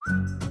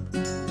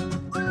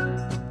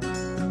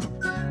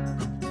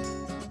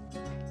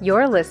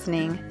You're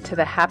listening to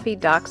the Happy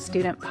Doc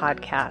Student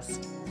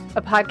Podcast,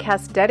 a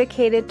podcast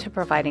dedicated to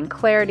providing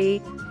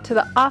clarity to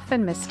the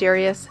often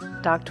mysterious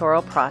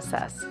doctoral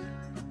process.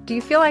 Do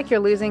you feel like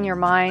you're losing your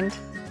mind?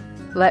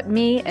 Let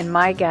me and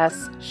my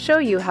guests show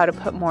you how to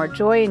put more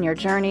joy in your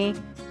journey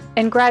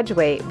and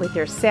graduate with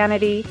your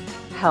sanity,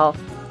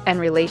 health, and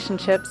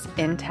relationships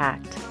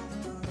intact.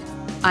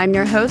 I'm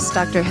your host,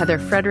 Dr. Heather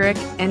Frederick,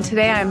 and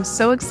today I'm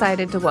so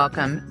excited to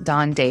welcome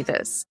Don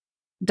Davis.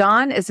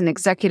 Don is an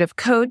executive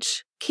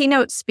coach,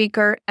 keynote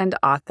speaker, and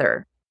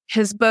author.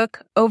 His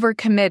book,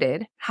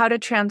 Overcommitted: How to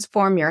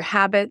Transform Your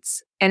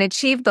Habits and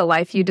Achieve the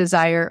Life You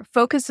Desire,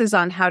 focuses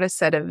on how to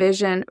set a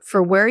vision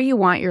for where you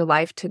want your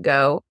life to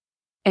go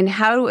and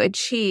how to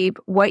achieve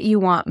what you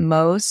want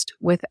most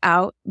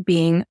without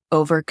being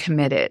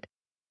overcommitted.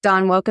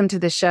 Don, welcome to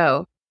the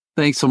show.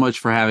 Thanks so much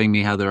for having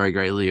me, Heather. I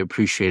greatly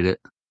appreciate it.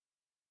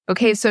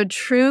 Okay, so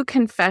true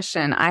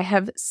confession, I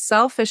have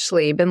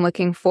selfishly been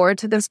looking forward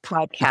to this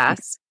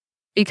podcast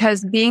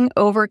because being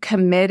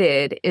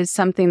overcommitted is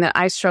something that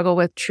I struggle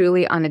with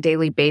truly on a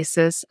daily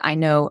basis. I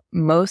know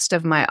most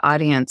of my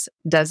audience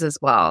does as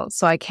well.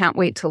 So I can't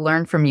wait to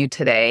learn from you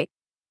today.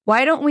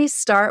 Why don't we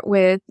start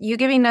with you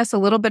giving us a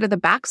little bit of the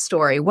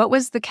backstory? What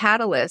was the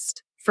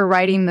catalyst for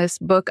writing this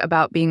book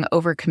about being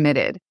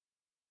overcommitted?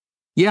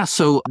 Yeah,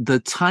 so the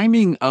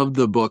timing of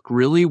the book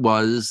really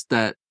was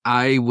that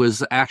I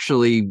was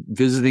actually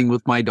visiting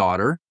with my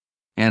daughter,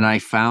 and I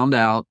found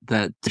out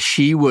that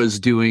she was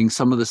doing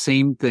some of the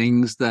same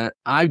things that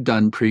I've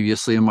done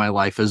previously in my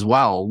life as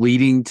well,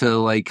 leading to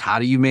like, how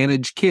do you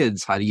manage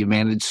kids? How do you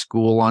manage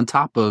school on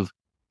top of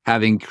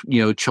having,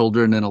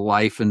 children and a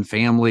life and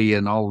family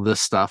and all of this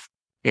stuff?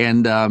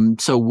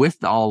 And so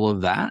with all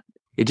of that,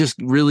 it just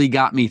really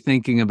got me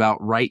thinking about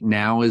right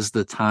now is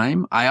the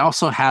time. I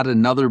also had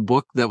another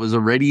book that was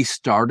already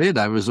started.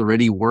 I was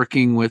already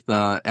working with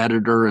an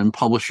editor and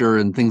publisher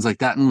and things like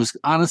that, and was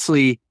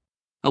honestly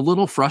a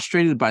little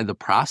frustrated by the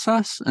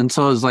process. And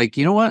so I was like,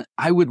 you know what?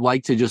 I would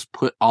like to just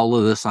put all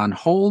of this on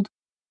hold.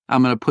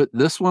 I'm going to put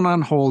this one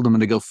on hold. I'm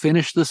going to go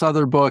finish this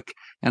other book,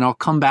 and I'll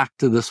come back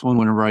to this one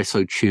whenever I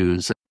so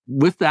choose.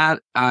 With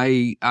that,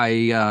 I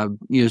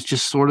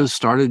just sort of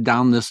started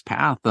down this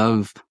path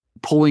of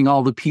pulling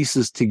all the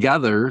pieces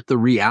together. The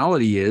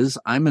reality is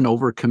I'm an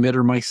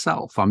overcommitter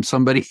myself. I'm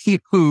somebody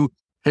who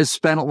has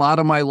spent a lot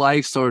of my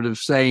life sort of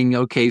saying,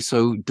 okay,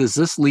 so does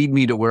this lead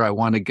me to where I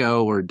want to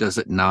go or does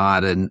it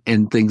not? And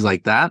things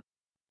like that.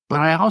 But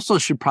I also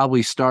should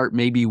probably start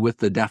maybe with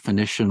the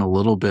definition a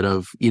little bit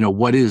of,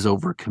 what is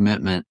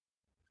overcommitment?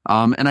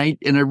 And I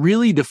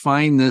really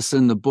define this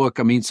in the book.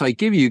 So I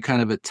give you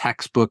kind of a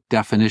textbook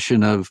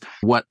definition of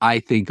what I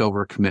think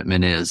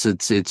overcommitment is.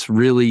 It's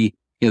really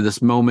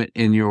this moment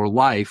in your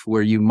life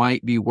where you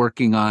might be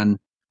working on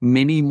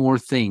many more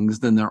things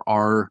than there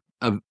are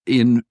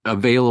in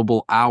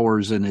available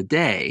hours in a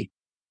day.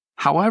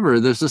 However,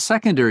 there's a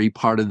secondary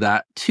part of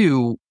that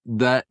too,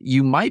 that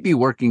you might be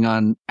working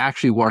on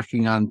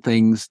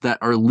things that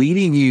are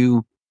leading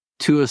you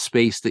to a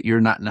space that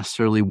you're not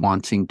necessarily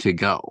wanting to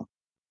go.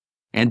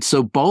 And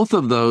so both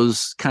of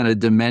those kind of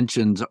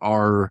dimensions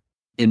are,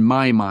 in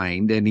my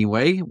mind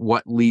anyway,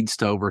 what leads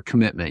to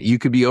overcommitment. You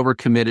could be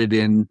overcommitted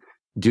in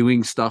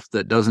doing stuff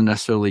that doesn't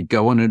necessarily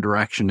go in a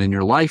direction in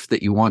your life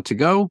that you want to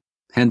go,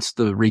 hence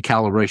the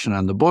recalibration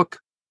on the book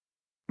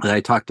that I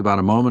talked about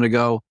a moment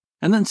ago.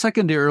 And then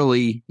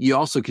secondarily, you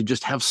also could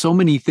just have so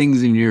many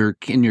things in your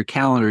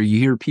calendar. You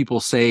hear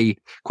people say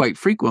quite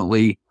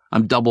frequently,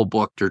 I'm double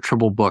booked or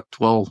triple booked.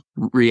 Well,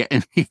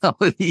 in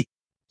reality,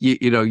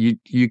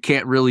 you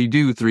can't really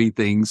do three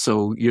things.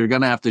 So you're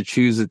going to have to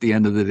choose at the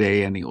end of the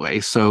day anyway.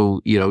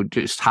 So,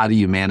 just how do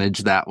you manage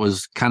that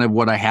was kind of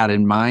what I had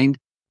in mind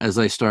as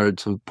I started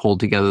to pull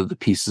together the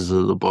pieces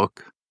of the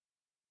book.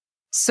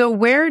 So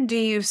where do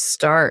you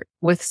start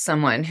with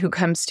someone who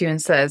comes to you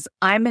and says,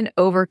 I'm an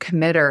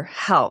overcommitter,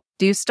 help?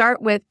 Do you start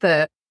with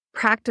the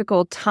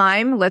practical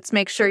time? Let's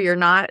make sure you're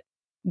not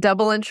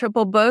double and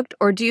triple booked.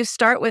 Or do you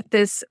start with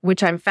this,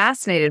 which I'm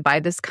fascinated by,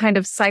 this kind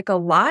of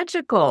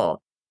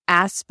psychological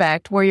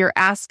aspect where you're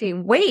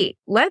asking, wait,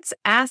 let's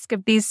ask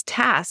if these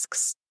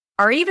tasks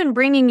are even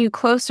bringing you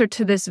closer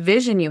to this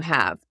vision you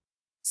have.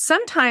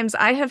 Sometimes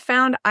I have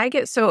found I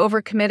get so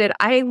overcommitted,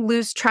 I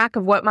lose track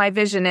of what my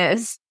vision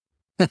is.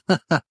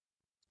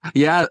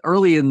 Yeah,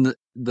 early in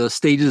the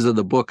stages of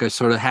the book, I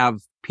sort of have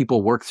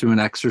people work through an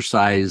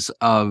exercise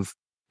of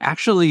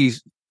actually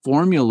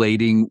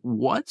formulating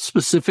what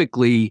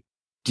specifically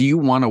do you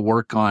want to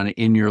work on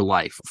in your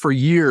life. For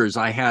years,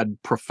 I had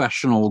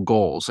professional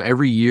goals.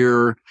 Every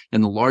year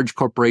in the large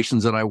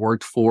corporations that I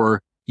worked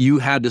for, you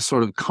had to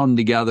sort of come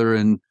together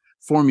and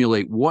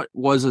formulate what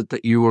was it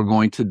that you were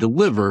going to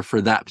deliver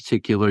for that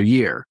particular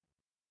year.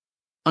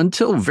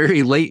 Until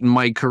very late in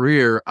my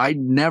career, I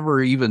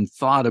never even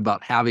thought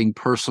about having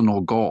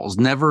personal goals,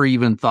 never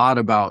even thought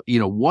about,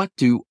 what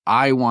do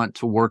I want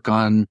to work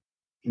on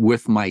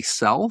with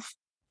myself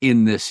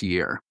in this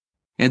year?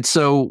 And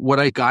so what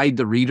I guide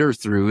the reader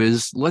through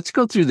is let's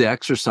go through the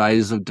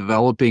exercise of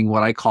developing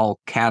what I call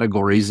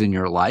categories in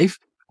your life.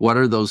 What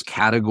are those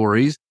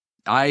categories?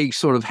 I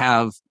sort of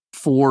have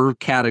 4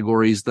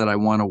 categories that I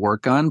want to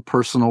work on: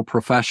 personal,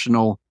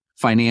 professional,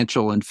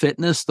 financial, and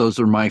fitness. Those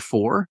are my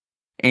 4.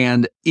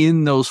 And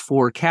in those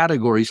 4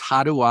 categories,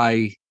 how do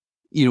I,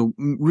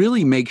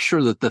 really make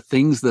sure that the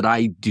things that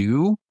I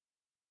do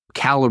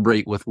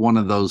calibrate with one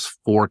of those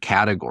 4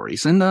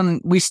 categories? And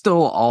then we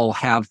still all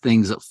have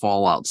things that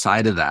fall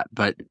outside of that.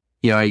 But,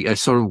 I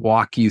sort of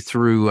walk you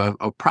through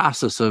a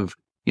process of,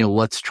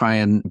 let's try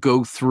and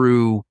go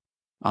through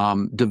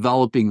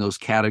developing those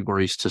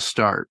categories to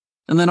start.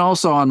 And then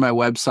also on my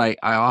website,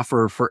 I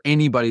offer for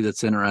anybody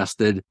that's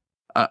interested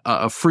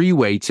a free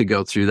way to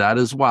go through that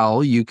as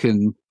well. You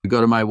can go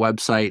to my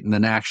website and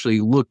then actually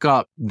look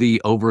up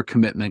the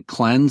Overcommitment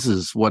Cleanse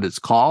is what it's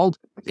called.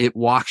 It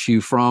walks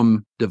you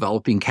from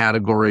developing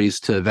categories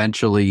to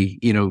eventually,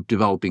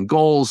 developing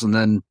goals, and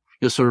then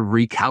you're sort of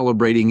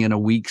recalibrating in a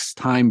week's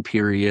time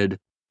period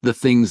the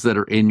things that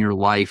are in your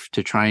life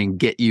to try and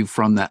get you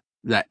from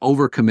that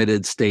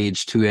overcommitted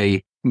stage to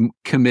a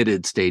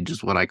committed stage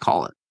is what I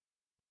call it.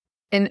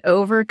 An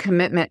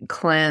overcommitment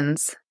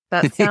cleanse.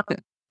 That sounds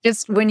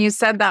just when you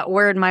said that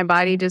word, my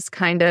body just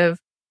kind of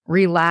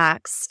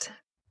relaxed.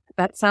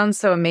 That sounds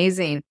so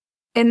amazing.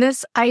 And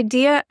this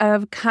idea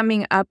of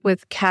coming up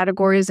with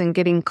categories and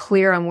getting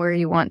clear on where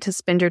you want to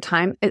spend your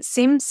time, it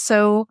seems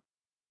so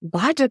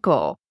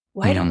logical.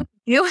 Why don't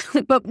you?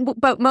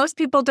 But most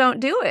people don't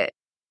do it.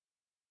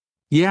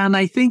 Yeah, and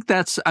I think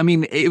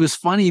it was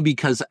funny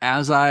because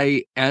as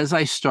I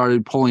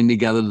started pulling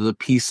together the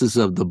pieces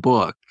of the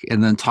book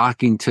and then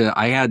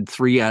I had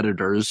 3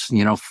 editors,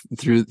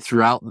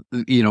 throughout,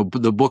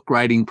 the book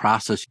writing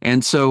process.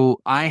 And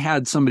so I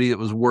had somebody that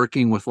was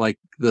working with like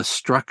the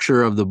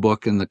structure of the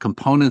book and the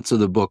components of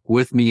the book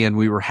with me. And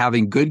we were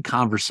having good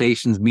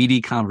conversations, meaty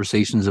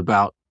conversations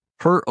about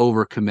her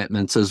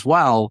overcommitments as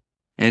well.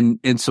 And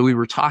so we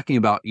were talking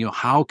about,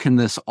 how can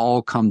this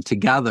all come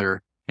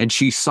together? And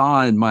she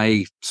saw in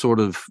my sort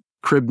of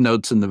crib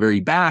notes in the very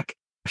back,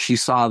 she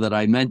saw that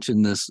I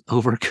mentioned this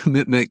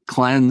overcommitment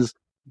cleanse.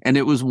 And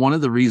it was one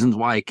of the reasons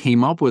why I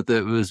came up with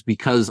it was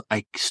because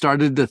I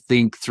started to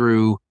think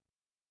through,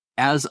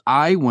 as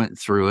I went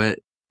through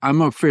it,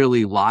 I'm a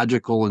fairly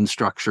logical and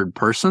structured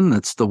person.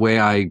 That's the way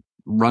I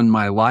run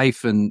my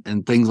life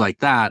and things like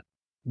that.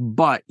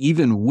 But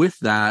even with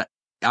that,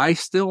 I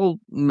still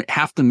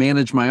have to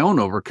manage my own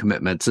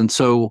overcommitments. And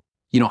so,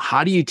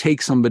 how do you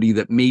take somebody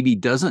that maybe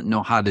doesn't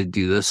know how to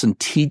do this and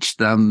teach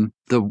them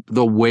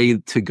the way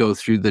to go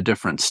through the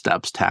different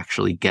steps to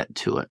actually get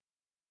to it?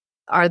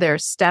 Are there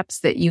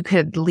steps that you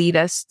could lead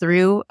us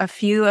through, a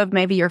few of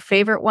maybe your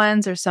favorite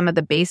ones or some of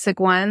the basic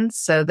ones,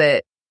 so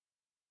that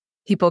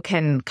people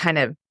can kind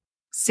of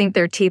sink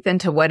their teeth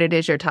into what it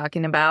is you're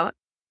talking about?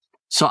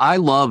 So I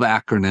love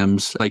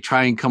acronyms. I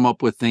try and come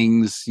up with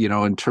things,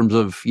 in terms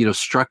of,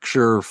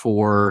 structure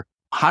for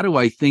how do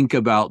I think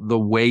about the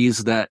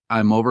ways that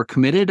I'm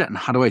overcommitted and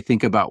how do I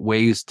think about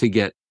ways to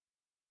get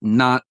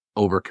not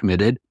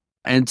overcommitted.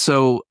 And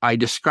so I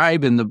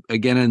describe in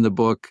the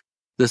book,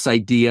 this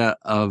idea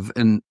of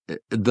the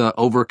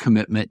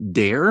overcommitment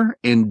DARE,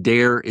 and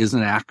DARE is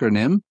an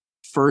acronym.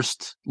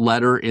 First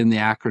letter in the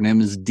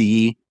acronym is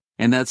D,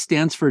 and that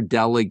stands for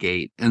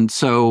delegate. And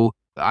so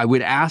I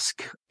would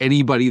ask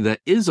anybody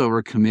that is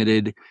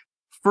overcommitted,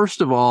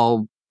 first of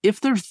all, if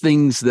there are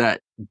things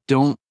that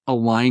don't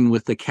align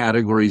with the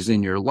categories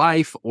in your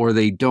life, or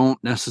they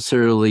don't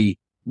necessarily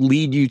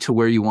lead you to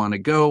where you want to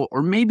go,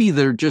 or maybe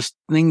they're just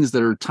things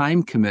that are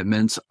time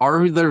commitments,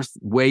 are there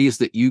ways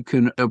that you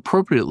can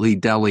appropriately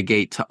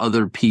delegate to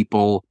other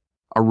people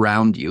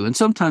around you? And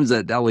sometimes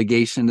that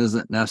delegation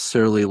isn't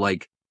necessarily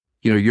like,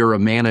 you're a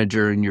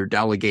manager and you're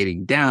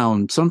delegating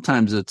down.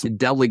 Sometimes it's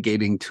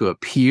delegating to a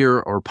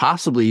peer or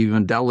possibly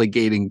even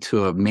delegating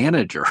to a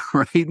manager,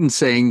 right? And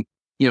saying,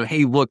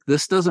 hey, look,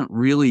 this doesn't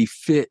really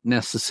fit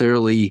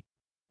necessarily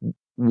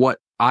what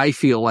I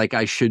feel like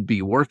I should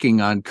be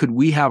working on. Could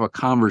we have a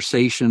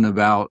conversation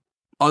about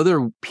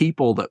other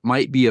people that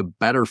might be a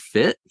better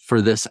fit for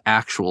this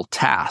actual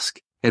task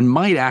and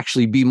might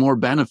actually be more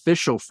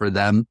beneficial for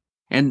them?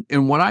 And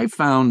what I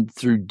found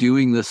through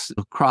doing this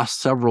across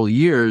several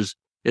years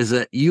is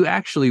that you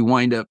actually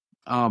wind up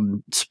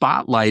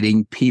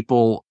spotlighting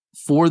people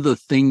for the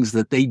things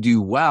that they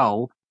do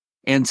well.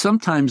 And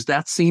sometimes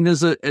that's seen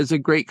as a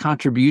great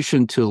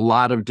contribution to a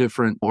lot of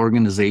different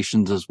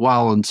organizations as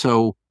well. And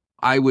so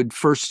I would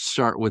first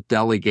start with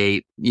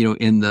delegate,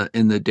 in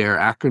the DARE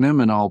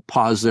acronym, and I'll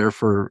pause there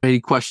for any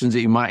questions that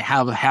you might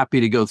have.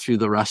 Happy to go through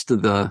the rest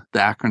of the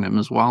acronym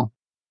as well.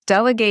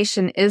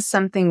 Delegation is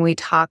something we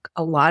talk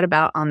a lot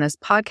about on this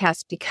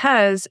podcast,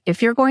 because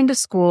if you're going to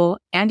school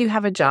and you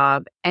have a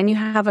job and you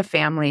have a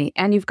family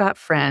and you've got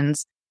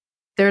friends,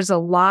 there's a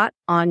lot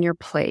on your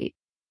plate.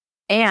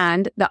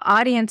 And the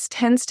audience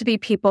tends to be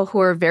people who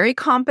are very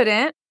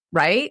competent,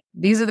 right?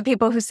 These are the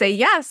people who say,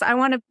 yes, I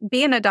want to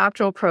be in a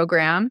doctoral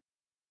program.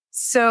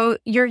 So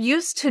you're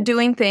used to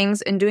doing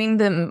things and doing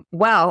them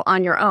well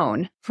on your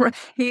own.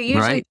 You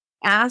usually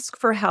ask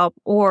for help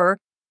or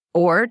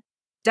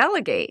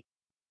delegate.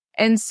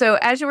 And so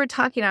as you were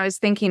talking, I was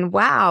thinking,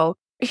 wow,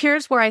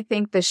 here's where I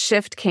think the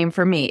shift came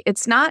for me.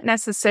 It's not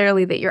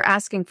necessarily that you're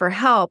asking for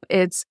help.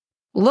 It's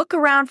look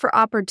around for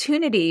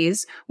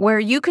opportunities where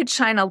you could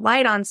shine a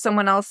light on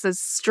someone else's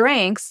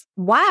strengths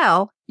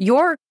while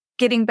you're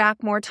getting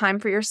back more time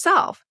for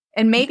yourself.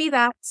 And maybe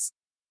that's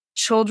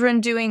children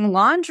doing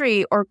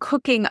laundry or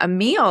cooking a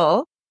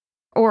meal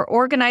or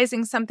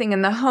organizing something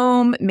in the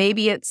home.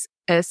 Maybe it's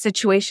a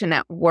situation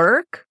at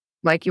work,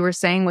 like you were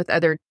saying, with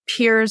other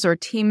peers or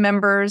team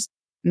members.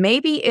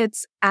 Maybe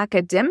it's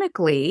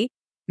academically.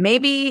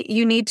 Maybe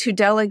you need to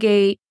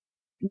delegate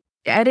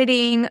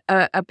editing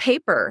a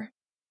paper,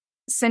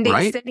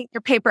 sending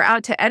your paper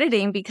out to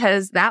editing,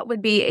 because that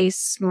would be a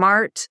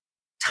smart,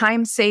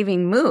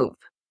 time-saving move.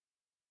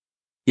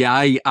 Yeah,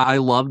 I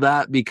love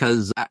that,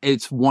 because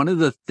it's one of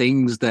the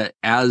things that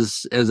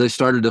as I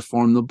started to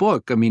form the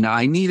book, I mean,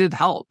 I needed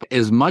help.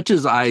 As much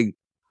as I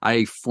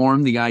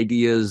formed the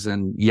ideas,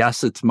 and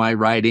yes, it's my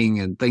writing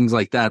and things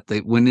like that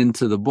went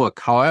into the book.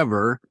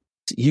 However,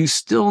 you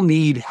still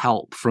need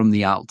help from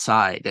the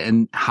outside.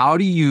 And how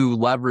do you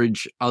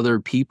leverage other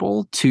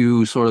people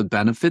to sort of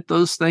benefit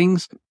those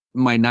things?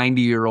 My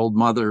 90-year-old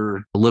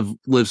mother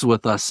lives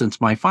with us since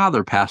my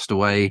father passed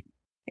away.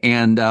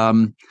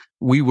 And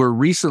we were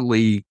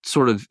recently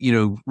sort of,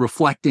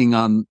 reflecting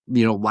on,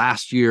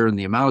 last year and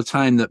the amount of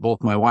time that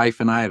both my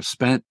wife and I have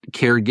spent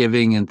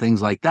caregiving and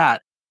things like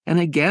that. And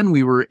again,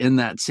 we were in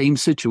that same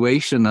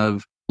situation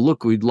of,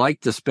 look, we'd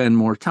like to spend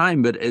more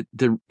time, but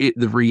the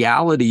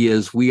reality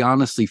is we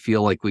honestly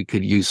feel like we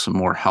could use some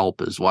more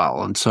help as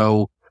well. And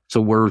so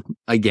we're,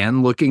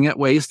 again, looking at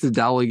ways to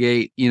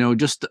delegate,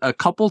 just a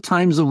couple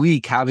times a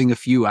week, having a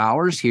few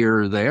hours here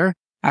or there,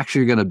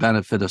 actually going to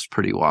benefit us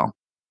pretty well.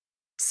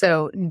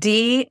 So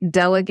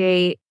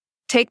delegate,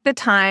 take the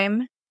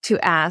time to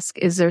ask,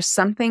 is there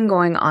something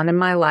going on in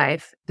my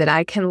life that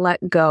I can let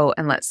go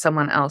and let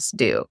someone else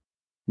do?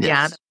 Yes.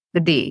 Yeah, the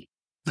D.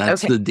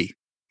 That's okay. The D.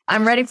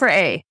 I'm ready for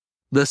A.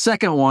 The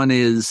second one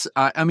is,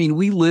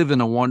 we live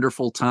in a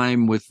wonderful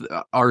time with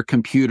our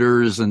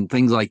computers and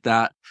things like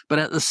that. But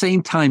at the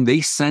same time,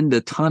 they send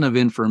a ton of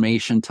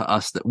information to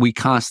us that we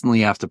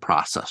constantly have to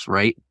process,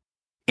 right?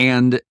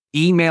 And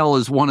email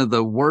is one of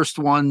the worst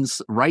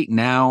ones right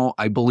now.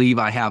 I believe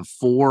I have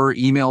 4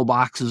 email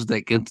boxes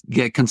that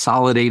get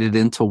consolidated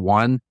into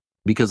one,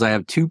 because I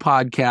have 2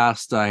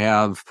 podcasts. I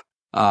have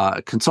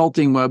a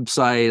consulting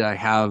website. I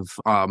have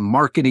a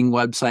marketing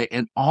website,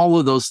 and all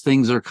of those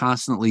things are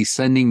constantly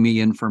sending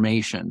me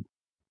information.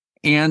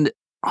 And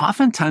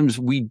oftentimes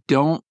we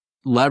don't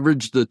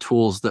leverage the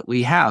tools that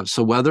we have.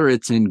 So whether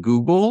it's in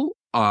Google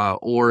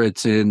or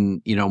it's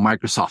in,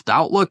 Microsoft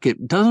Outlook,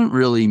 it doesn't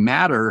really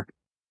matter.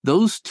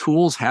 Those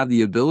tools have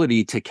the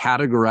ability to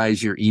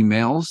categorize your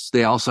emails.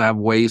 They also have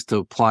ways to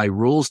apply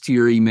rules to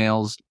your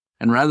emails.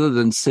 And rather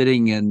than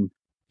sitting and,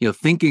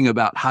 thinking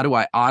about how do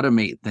I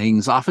automate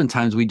things,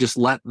 oftentimes we just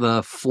let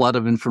the flood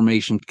of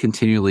information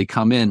continually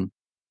come in.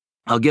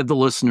 I'll give the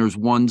listeners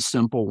one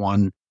simple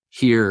one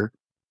here.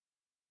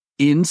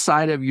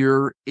 Inside of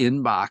your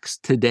inbox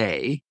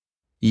today,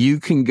 you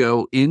can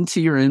go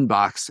into your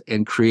inbox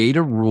and create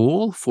a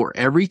rule for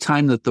every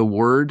time that the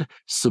word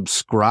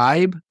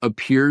subscribe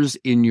appears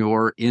in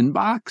your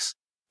inbox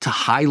to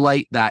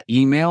highlight that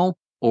email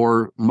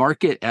or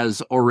mark it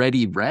as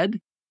already read.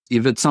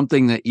 If it's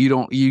something that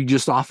you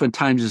just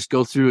oftentimes just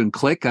go through and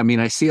click. I mean,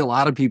 I see a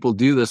lot of people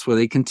do this where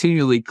they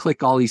continually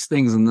click all these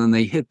things and then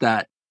they hit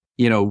that,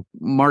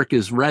 mark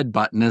as read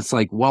button. It's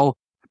like, well,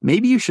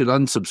 maybe you should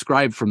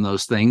unsubscribe from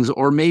those things,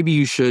 or maybe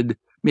you should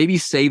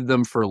save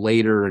them for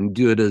later and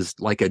do it as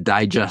like a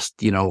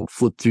digest,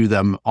 flip through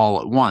them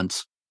all at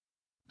once.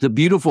 The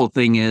beautiful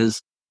thing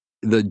is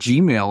the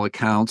Gmail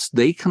accounts,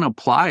 they can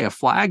apply a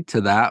flag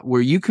to that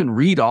where you can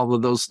read all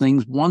of those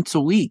things once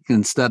a week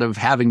instead of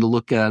having to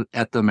look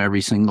at them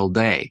every single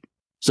day.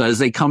 So as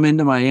they come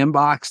into my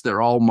inbox,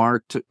 they're all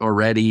marked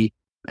already,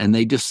 and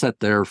they just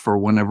sit there for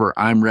whenever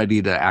I'm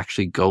ready to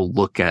actually go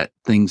look at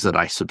things that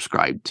I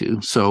subscribe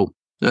to. So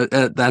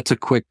that's a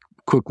quick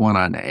one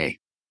on A.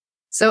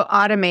 So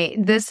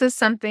automate. This is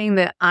something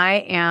that I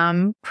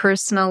am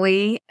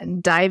personally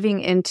diving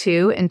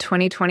into in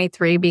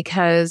 2023,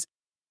 because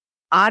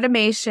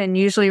automation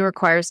usually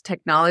requires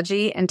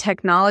technology, and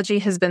technology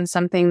has been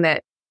something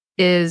that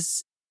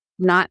is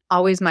not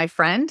always my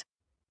friend.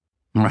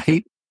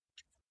 Right.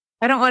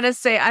 I don't want to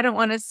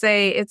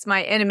say it's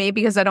my enemy,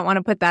 because I don't want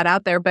to put that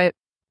out there, but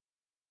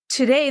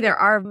today there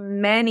are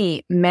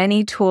many,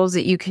 many tools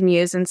that you can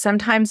use. And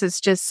sometimes it's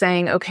just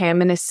saying, okay, I'm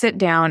going to sit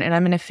down and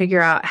I'm going to figure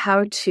out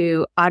how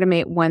to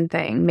automate one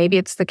thing. Maybe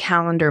it's the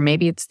calendar,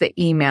 maybe it's the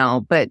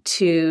email, but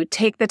to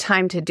take the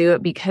time to do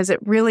it, because it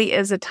really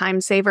is a time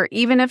saver.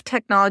 Even if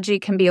technology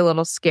can be a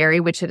little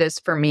scary, which it is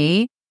for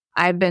me,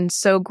 I've been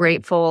so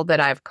grateful that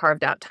I've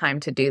carved out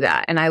time to do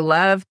that. And I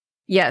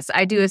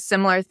do a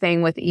similar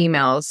thing with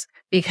emails,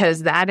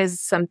 because that is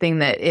something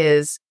that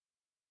is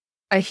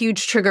a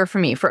huge trigger for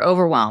me for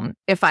overwhelm.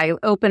 If I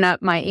open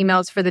up my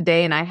emails for the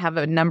day and I have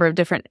a number of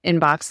different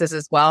inboxes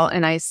as well,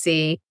 and I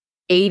see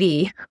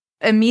 80,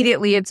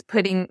 immediately it's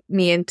putting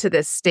me into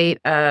this state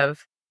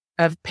of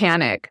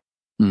panic.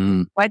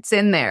 What's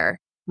in there,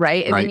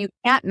 right? And then you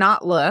can't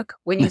not look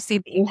when you see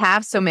that you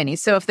have so many.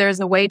 So if there's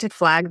a way to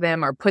flag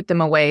them or put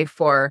them away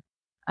for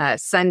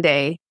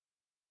Sunday,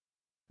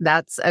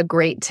 that's a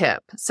great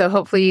tip. So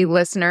hopefully,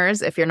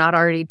 listeners, if you're not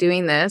already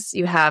doing this,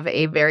 you have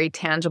a very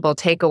tangible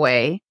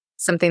takeaway,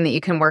 something that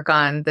you can work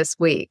on this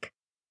week.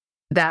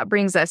 That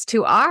brings us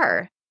to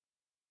R.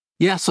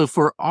 Yeah. So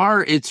for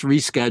R, it's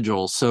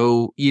reschedule.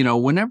 So,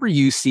 whenever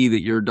you see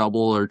that you're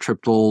double or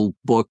triple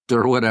booked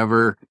or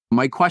whatever,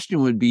 my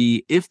question would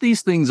be, if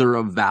these things are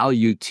of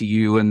value to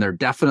you and they're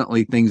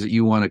definitely things that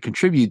you want to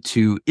contribute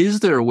to,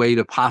 is there a way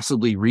to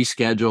possibly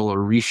reschedule or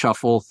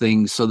reshuffle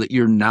things so that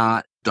you're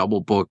not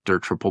double booked or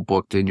triple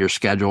booked in your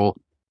schedule?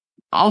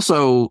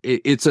 Also,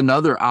 it's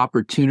another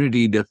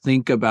opportunity to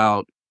think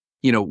about,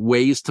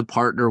 ways to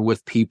partner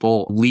with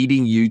people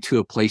leading you to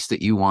a place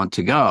that you want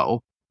to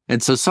go.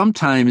 And so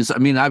sometimes,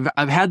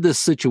 I've had this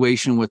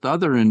situation with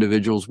other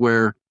individuals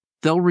where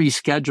they'll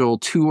reschedule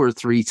 2 or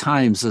 3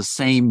 times the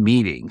same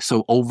meeting.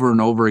 So over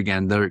and over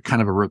again, they're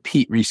kind of a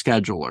repeat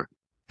rescheduler.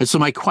 And so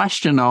my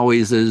question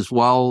always is,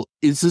 well,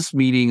 is this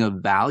meeting of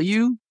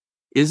value?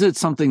 Is it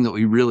something that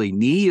we really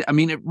need?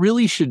 It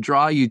really should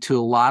draw you to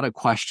a lot of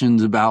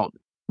questions about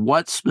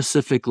what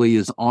specifically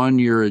is on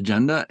your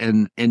agenda,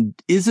 and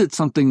is it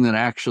something that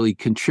actually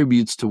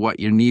contributes to what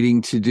you're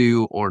needing to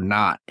do or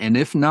not? And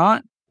if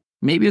not,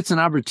 maybe it's an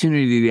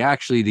opportunity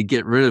to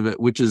get rid of it,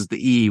 which is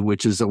the E,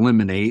 which is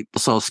eliminate.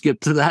 So I'll skip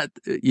to that,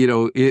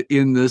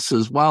 in this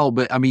as well.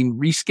 But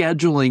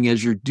rescheduling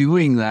as you're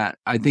doing that,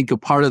 I think a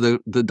part of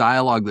the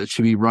dialogue that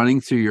should be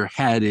running through your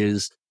head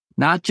is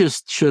not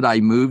just, should I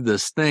move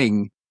this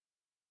thing?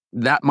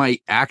 That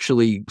might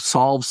actually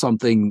solve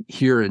something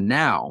here and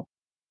now.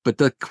 But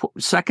the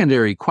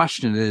secondary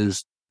question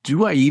is,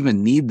 do I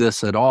even need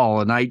this at all?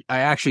 And I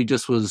actually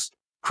just was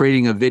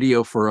creating a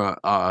video for a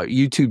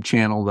YouTube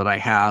channel that I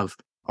have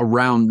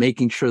around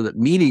making sure that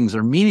meetings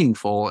are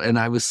meaningful. And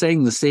I was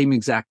saying the same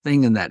exact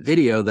thing in that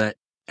video, that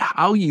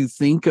how you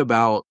think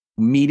about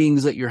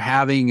meetings that you're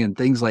having and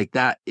things like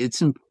that,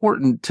 it's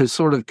important to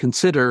sort of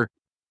consider,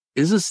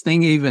 is this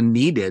thing even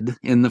needed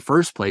in the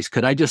first place?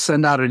 Could I just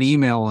send out an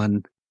email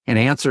and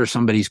answer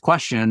somebody's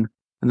question,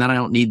 and then I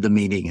don't need the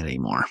meeting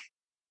anymore?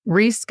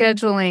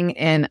 Rescheduling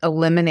and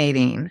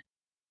eliminating.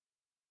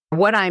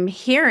 What I'm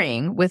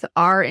hearing with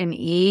R and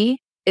E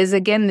is,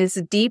 again,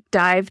 this deep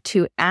dive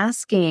to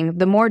asking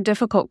the more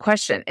difficult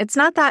question. It's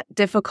not that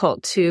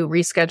difficult to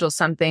reschedule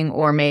something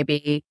or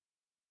maybe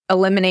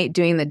eliminate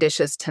doing the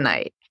dishes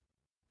tonight.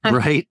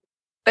 Right.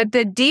 But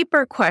the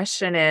deeper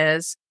question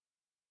is,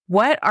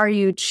 what are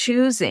you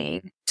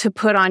choosing to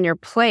put on your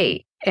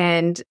plate?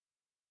 And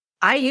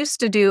I used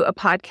to do a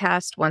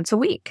podcast once a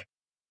week.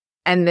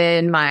 And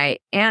then my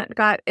aunt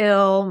got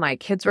ill. My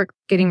kids were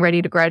getting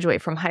ready to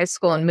graduate from high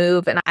school and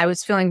move. And I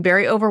was feeling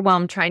very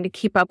overwhelmed trying to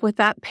keep up with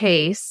that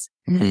pace,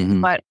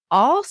 but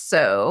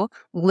also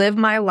live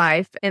my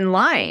life in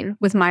line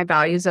with my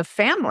values of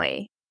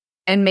family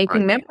and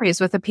making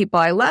memories with the people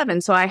I love.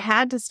 And so I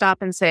had to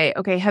stop and say,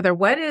 okay, Heather,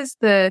 what is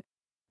the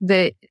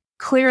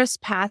clearest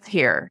path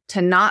here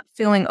to not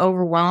feeling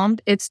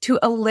overwhelmed? It's to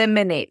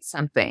eliminate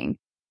something.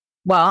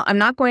 Well, I'm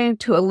not going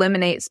to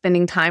eliminate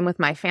spending time with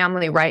my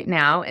family right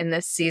now in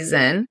this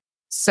season.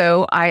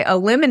 So I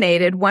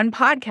eliminated one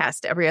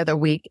podcast every other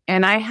week,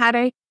 and I had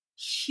a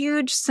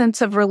huge sense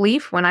of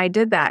relief when I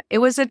did that. It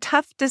was a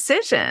tough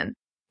decision.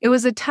 It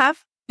was a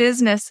tough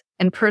business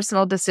and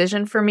personal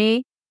decision for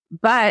me,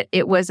 but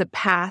it was a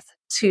path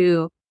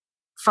to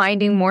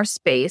finding more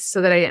space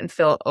so that I didn't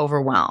feel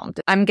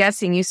overwhelmed. I'm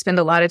guessing you spend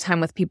a lot of time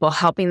with people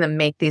helping them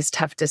make these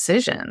tough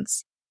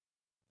decisions.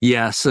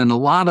 Yes, and a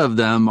lot of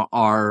them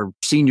are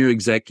senior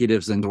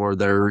executives or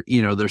they're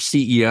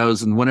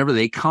CEOs, and whenever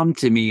they come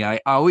to me,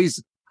 I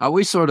always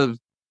sort of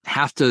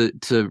have to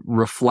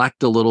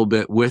reflect a little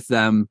bit with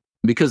them,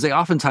 because they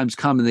oftentimes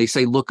come and they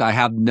say, "Look, I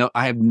have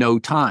no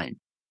time,"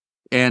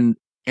 and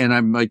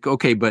I'm like,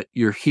 "Okay, but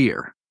you're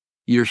here,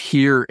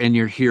 and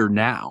you're here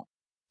now,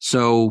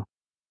 so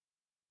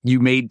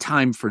you made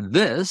time for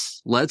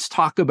this. Let's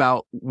talk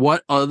about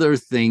what other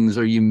things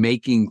are you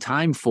making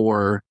time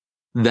for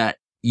that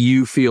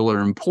you feel are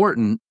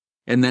important.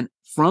 And then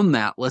from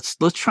that, let's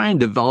try and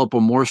develop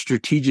a more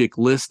strategic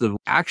list of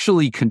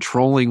actually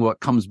controlling what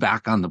comes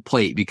back on the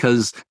plate."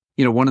 Because,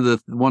 one of the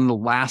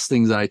last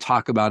things that I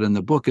talk about in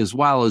the book as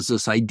well is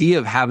this idea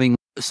of having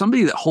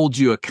somebody that holds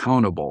you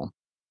accountable.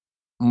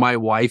 My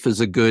wife is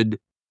a good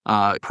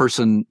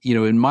person,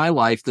 in my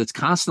life that's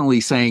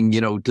constantly saying,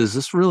 does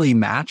this really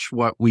match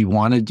what we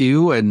want to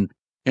do?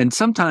 And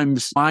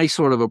sometimes my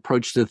sort of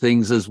approach to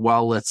things is,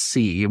 well, let's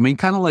see.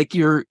 Kind of like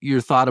your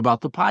thought about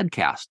the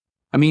podcast.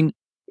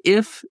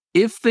 If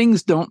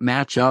things don't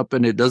match up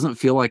and it doesn't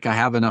feel like I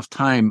have enough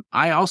time,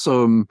 I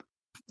also am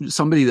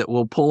somebody that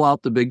will pull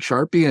out the big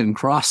Sharpie and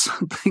cross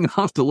something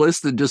off the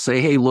list and just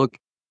say, hey, look,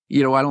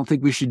 I don't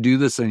think we should do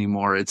this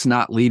anymore. It's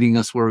not leading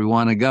us where we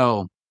want to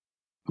go.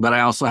 But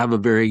I also have a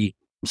very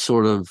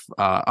sort of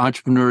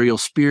entrepreneurial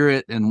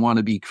spirit and want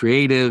to be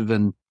creative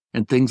and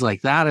things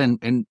like that.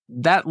 And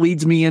that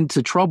leads me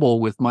into trouble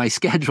with my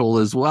schedule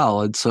as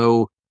well. And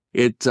so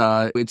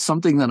it's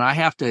something that I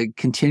have to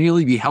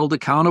continually be held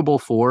accountable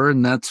for.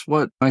 And that's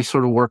what I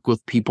sort of work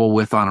with people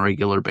with on a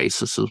regular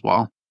basis as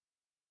well.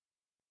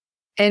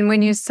 And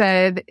when you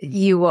said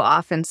you will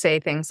often say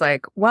things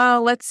like,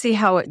 well, let's see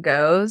how it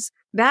goes,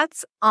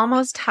 that's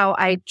almost how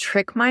I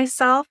trick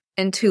myself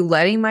into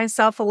letting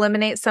myself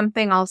eliminate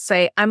something. I'll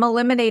say, I'm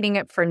eliminating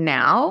it for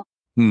now.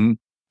 Mm-hmm.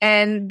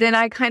 And then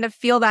I kind of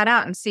feel that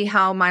out and see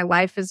how my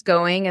life is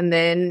going. And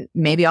then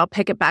maybe I'll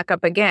pick it back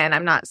up again.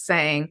 I'm not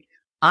saying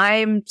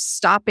I'm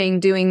stopping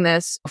doing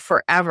this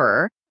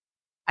forever.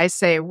 I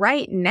say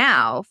right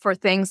now for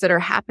things that are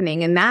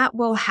happening, and that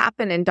will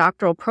happen in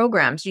doctoral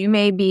programs. You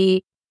may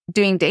be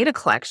doing data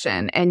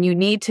collection and you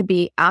need to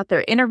be out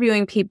there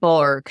interviewing people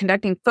or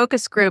conducting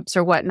focus groups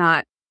or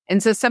whatnot.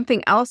 And so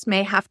something else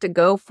may have to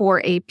go for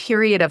a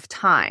period of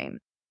time,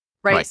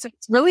 right? So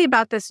it's really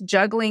about this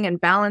juggling and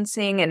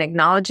balancing and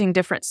acknowledging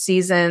different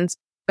seasons,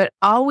 but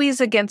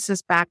always against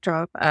this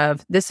backdrop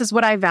of this is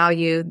what I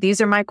value. These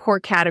are my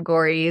core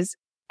categories,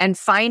 and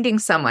finding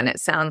someone, it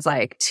sounds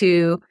like,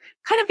 to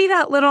kind of be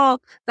that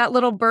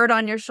little bird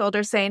on your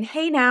shoulder saying,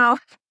 hey, now,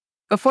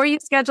 before you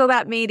schedule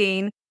that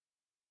meeting,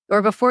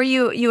 or before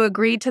you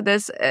agree to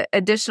this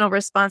additional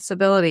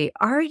responsibility,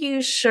 are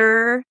you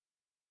sure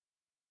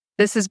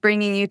this is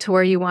bringing you to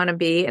where you want to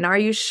be? And are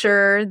you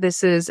sure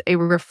this is a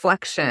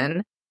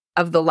reflection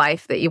of the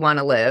life that you want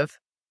to live?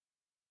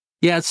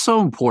 Yeah, it's so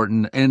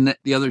important. And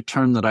the other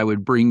term that I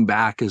would bring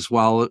back as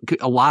well,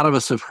 a lot of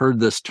us have heard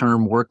this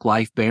term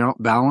work-life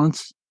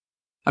balance.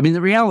 I mean,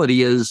 the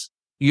reality is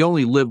you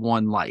only live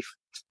one life.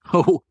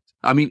 So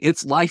I mean,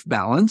 it's life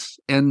balance,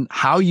 and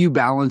how you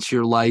balance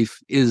your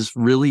life is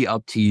really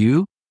up to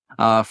you.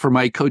 For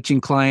my coaching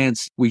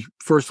clients, we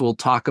first will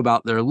talk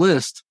about their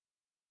list.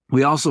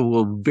 We also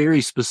will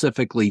very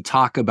specifically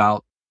talk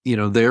about,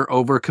 their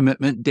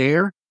overcommitment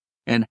dare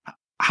and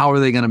how are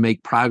they going to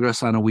make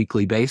progress on a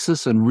weekly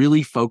basis and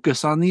really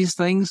focus on these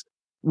things,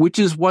 which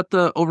is what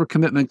the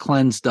overcommitment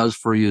cleanse does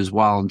for you as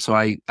well. And so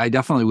I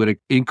definitely would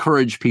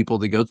encourage people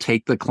to go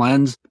take the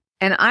cleanse.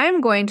 And I'm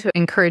going to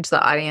encourage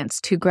the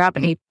audience to grab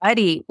a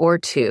buddy or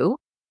two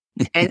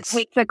and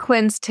take the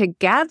cleanse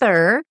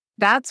together.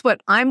 That's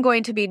what I'm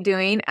going to be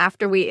doing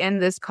after we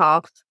end this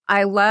call.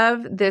 I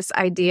love this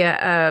idea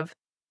of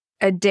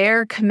a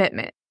dare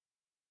commitment.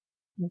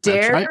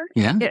 Dare, right.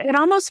 Yeah. It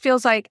almost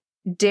feels like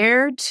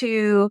dare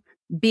to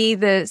be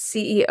the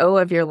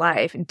CEO of your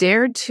life.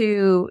 Dare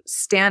to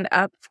stand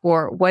up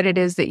for what it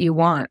is that you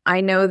want.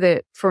 I know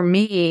that for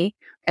me,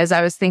 as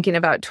I was thinking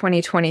about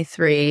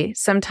 2023,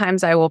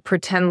 sometimes I will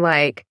pretend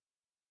like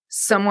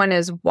someone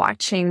is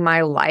watching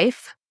my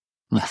life,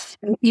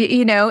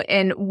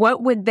 and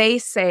what would they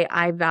say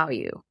I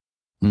value?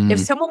 If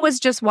someone was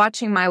just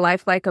watching my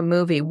life like a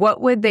movie,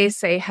 what would they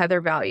say Heather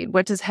valued?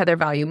 What does Heather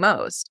value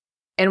most?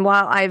 And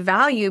while I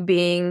value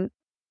being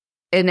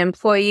an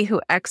employee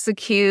who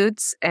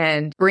executes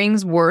and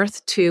brings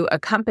worth to a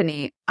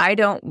company, I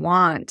don't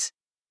want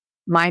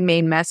my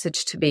main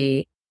message to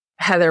be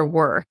Heather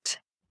worked.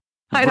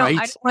 I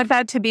don't want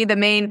that to be the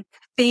main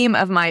theme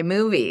of my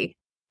movie.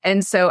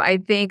 And so I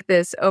think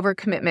this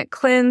overcommitment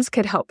cleanse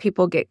could help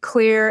people get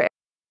clear.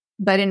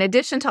 But in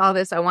addition to all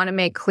this, I want to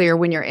make clear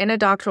when you're in a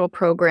doctoral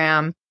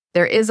program,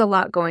 there is a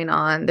lot going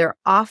on. There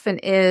often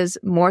is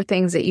more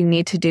things that you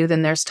need to do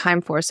than there's time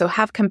for. So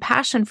have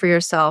compassion for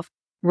yourself,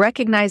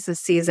 recognize the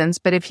seasons.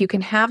 But if you can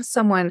have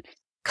someone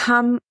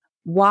come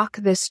walk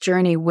this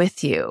journey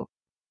with you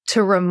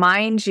to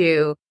remind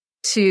you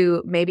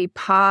to maybe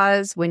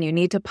pause when you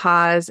need to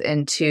pause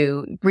and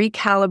to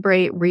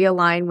recalibrate,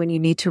 realign when you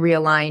need to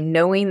realign,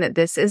 knowing that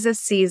this is a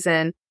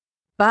season,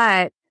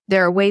 but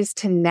there are ways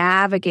to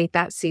navigate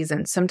that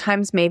season.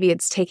 Sometimes maybe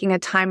it's taking a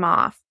time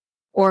off,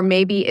 or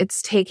maybe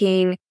it's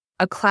taking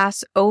a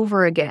class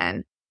over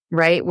again,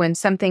 right? When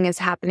something is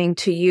happening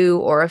to you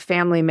or a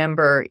family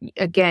member,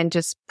 again,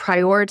 just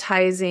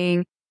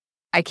prioritizing.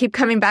 I keep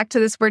coming back to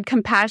this word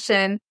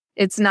compassion.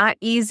 It's not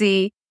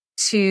easy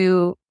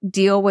to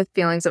deal with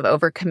feelings of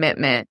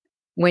overcommitment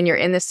when you're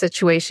in the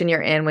situation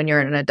you're in, when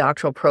you're in a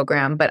doctoral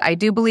program. But I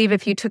do believe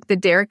if you took the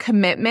DARE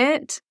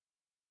commitment,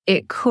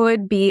 it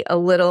could be a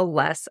little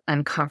less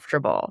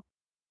uncomfortable.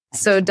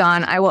 So,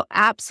 Don, I will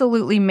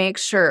absolutely make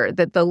sure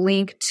that the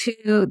link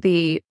to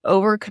the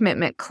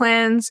overcommitment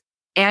cleanse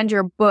and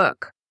your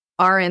book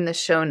are in the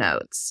show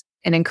notes,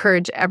 and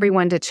encourage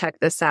everyone to check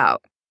this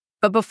out.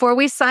 But before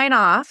we sign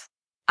off,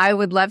 I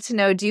would love to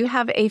know, do you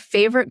have a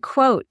favorite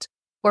quote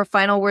or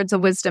final words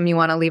of wisdom you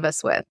want to leave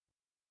us with?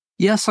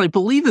 Yes, I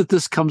believe that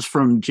this comes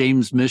from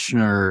James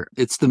Michener.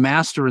 It's the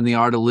master in the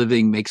art of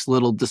living makes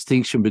little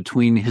distinction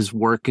between his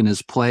work and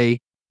his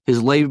play,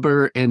 his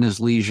labor and his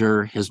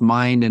leisure, his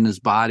mind and his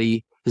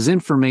body, his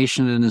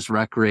information and his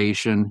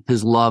recreation,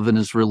 his love and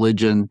his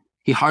religion.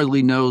 He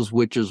hardly knows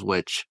which is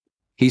which.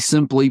 He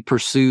simply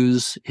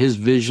pursues his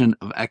vision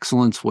of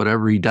excellence,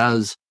 whatever he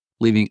does,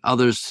 leaving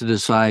others to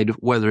decide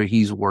whether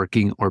he's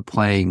working or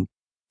playing.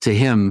 To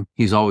him,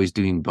 he's always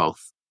doing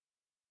both.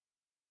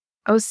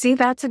 Oh, see,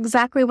 that's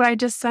exactly what I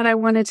just said I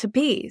wanted to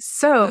be.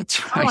 So,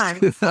 That's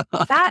right.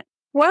 that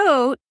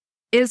quote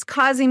is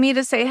causing me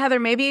to say, Heather,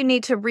 maybe you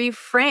need to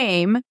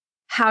reframe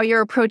how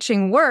you're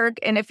approaching work.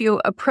 And if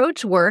you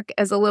approach work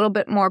as a little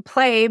bit more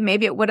play,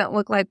 maybe it wouldn't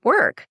look like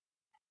work.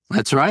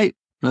 That's right.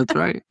 That's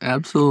right.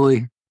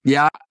 Absolutely.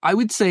 Yeah. I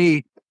would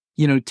say,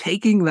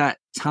 taking that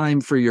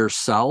time for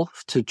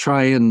yourself to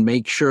try and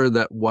make sure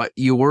that what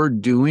you're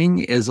doing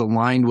is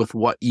aligned with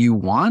what you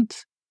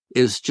want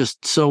is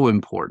just so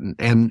important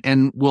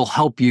and will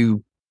help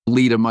you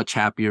lead a much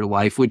happier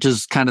life, which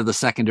is kind of the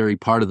secondary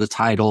part of the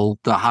title,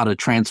 the how to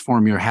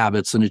transform your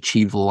habits and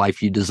achieve the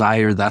life you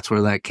desire. That's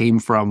where that came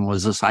from,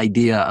 was this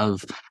idea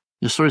of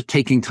just sort of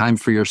taking time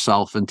for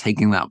yourself and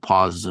taking that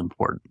pause is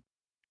important.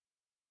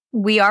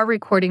 We are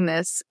recording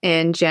this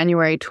in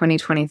January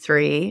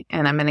 2023,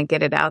 and I'm going to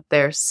get it out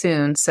there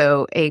soon.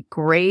 So a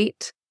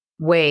great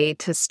way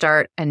to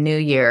start a new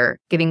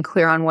year, getting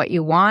clear on what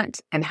you want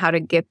and how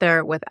to get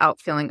there without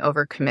feeling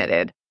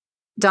overcommitted.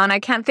 Don, I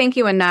can't thank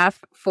you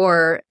enough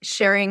for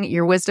sharing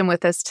your wisdom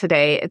with us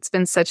today. It's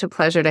been such a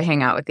pleasure to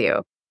hang out with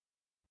you.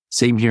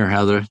 Same here,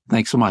 Heather.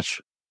 Thanks so much.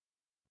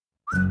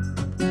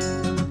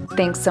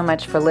 Thanks so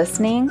much for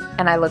listening,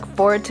 and I look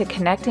forward to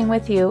connecting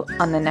with you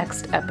on the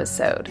next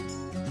episode.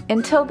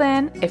 Until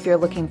then, if you're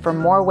looking for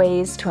more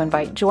ways to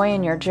invite joy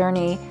in your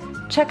journey,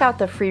 check out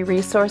the free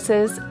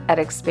resources at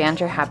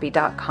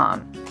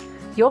expandyourhappy.com.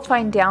 You'll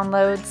find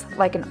downloads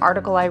like an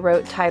article I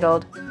wrote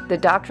titled The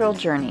Doctoral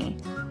Journey,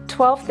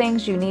 12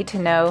 Things You Need to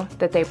Know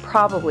That They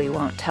Probably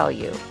Won't Tell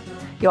You.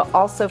 You'll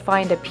also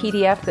find a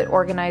PDF that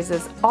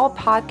organizes all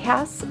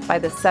podcasts by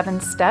the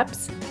 7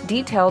 steps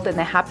detailed in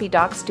the Happy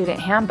Doc Student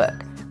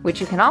Handbook, which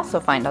you can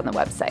also find on the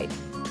website.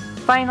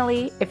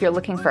 Finally, if you're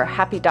looking for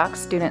Happy Doc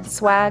Student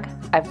swag,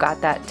 I've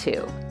got that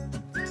too.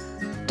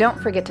 Don't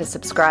forget to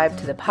subscribe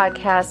to the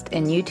podcast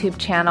and YouTube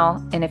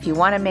channel, and if you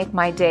want to make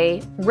my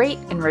day, rate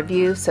and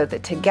review so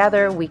that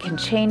together we can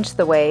change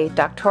the way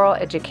doctoral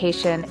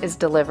education is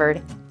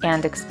delivered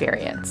and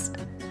experienced.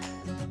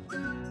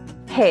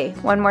 Hey,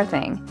 one more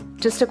thing.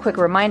 Just a quick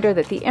reminder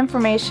that the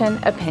information,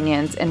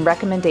 opinions, and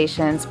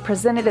recommendations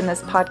presented in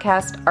this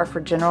podcast are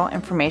for general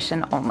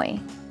information only.